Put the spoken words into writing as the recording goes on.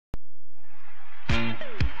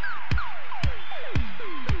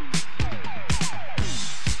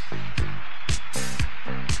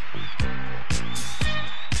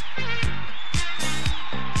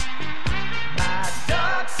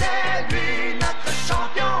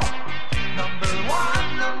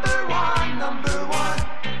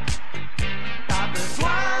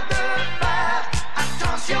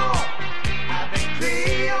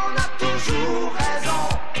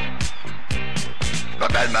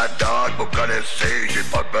Mad Dog, vous connaissez, j'ai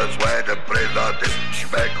pas besoin de me présenter. J'suis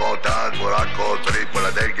bien content de vous rencontrer pour la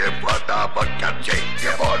dernière fois dans votre quartier.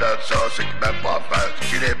 Y'a pas de ça, c'est que même pas faire ce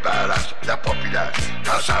qui débarrasse la populaire.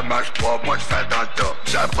 Quand ça marche pas, moi j'fais dans le tas.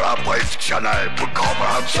 Ça prend pas un dictionnaire pour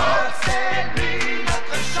comprendre ça. C'est lui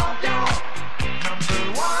notre champion. Number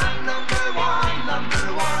one, number one, number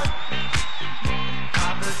one.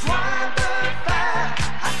 Pas besoin de faire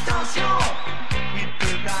attention. Il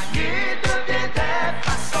peut gagner de bien des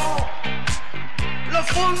façons. Le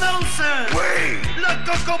full Nelson. Oui. Le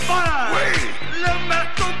coco-band. Oui. Le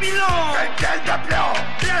marteau-pilon. Quel d'aplomb.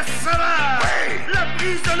 La salade. Oui. La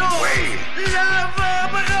prise de l'eau. Oui.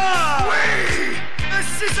 L'avant-bras. Oui. Le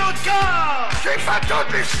ciseau de corps. J'ai fait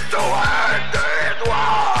toutes les ciseaux à 1, 2 et 3.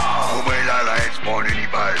 Vous mettez la reine, c'est mon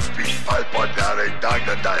univers. Puis j'parle pas de la reine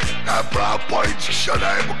d'Angleterre. T'apprends pas un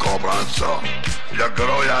dictionnaire pour comprendre ça. Le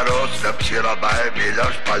gros Larousse, le petit Robert. Mais là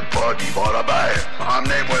j'parle pas d'Yvon Robert.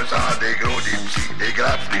 Emmenez-moi ça des gros, des petits, des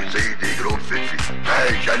grands frisés, des gros fifis.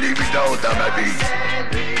 Hey, j'en ai vu d'autres dans ma vie.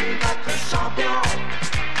 C'est lui notre champion.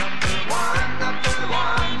 Number one, number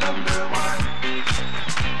one, number one.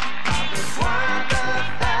 Pas besoin de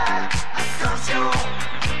faire attention.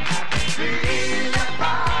 Avec lui, il n'y a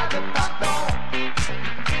pas de pardon.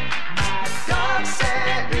 Mad Dog,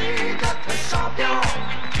 c'est lui notre champion.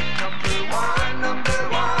 Number one, number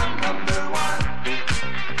one, number one.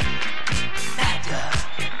 Mad Dog.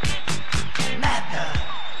 Mad Dog.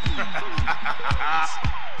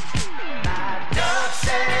 Mad Dog,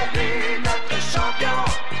 c'est lui notre champion.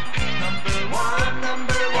 Number one,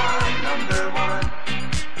 number one, number one.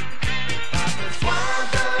 Pas besoin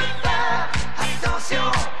de faire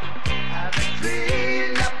attention. Avec lui,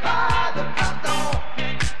 il n'y a pas de pardon.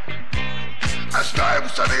 À ce temps,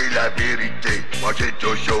 vous savez la vérité. Moi j'ai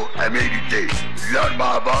toujours aimé lutter. Là je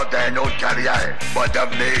m'en vais dans une autre carrière. Va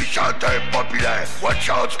devenir chanteur populaire.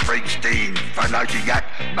 Vachon, Springsteen, Fernand Gignac.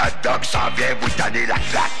 Mad Dog s'en vient vous donner la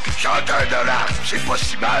claque. Chanteur de rap, c'est pas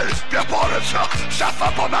si mal. Puis à part de ça, ça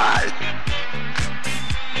fait pas mal.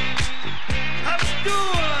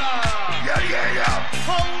 Abdullah. Y'a rien là.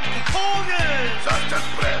 Hulk Hogan. Ça c'est une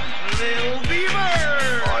prête. Lil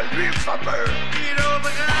Beaver. Oh lui me fait peur. Pino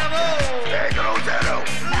Bravo. C'est un gros zéro.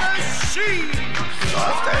 Le Chine. Ça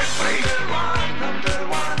c'est un prix. Number one, number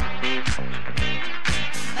one.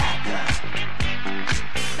 Mad Dog.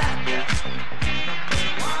 Mad Dog. Number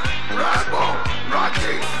one. Rambo,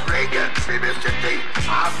 Rocky, Reagan, puis Mr. T.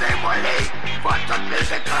 Emmenez-moi les. Va toutes les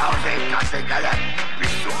écraser quand c'est galette. Puis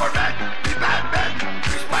Superman, puis Batman,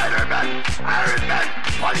 puis Spider-Man, Iron Man,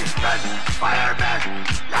 Policeman, Fireman.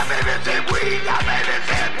 La BBC, oui, la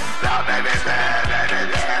BBC, la BBC, la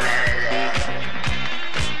BBC.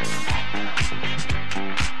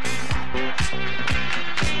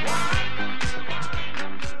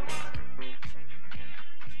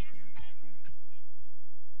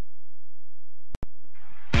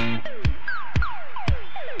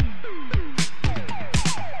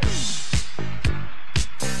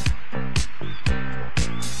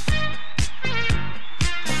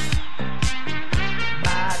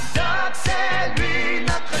 Mad Dog, c'est lui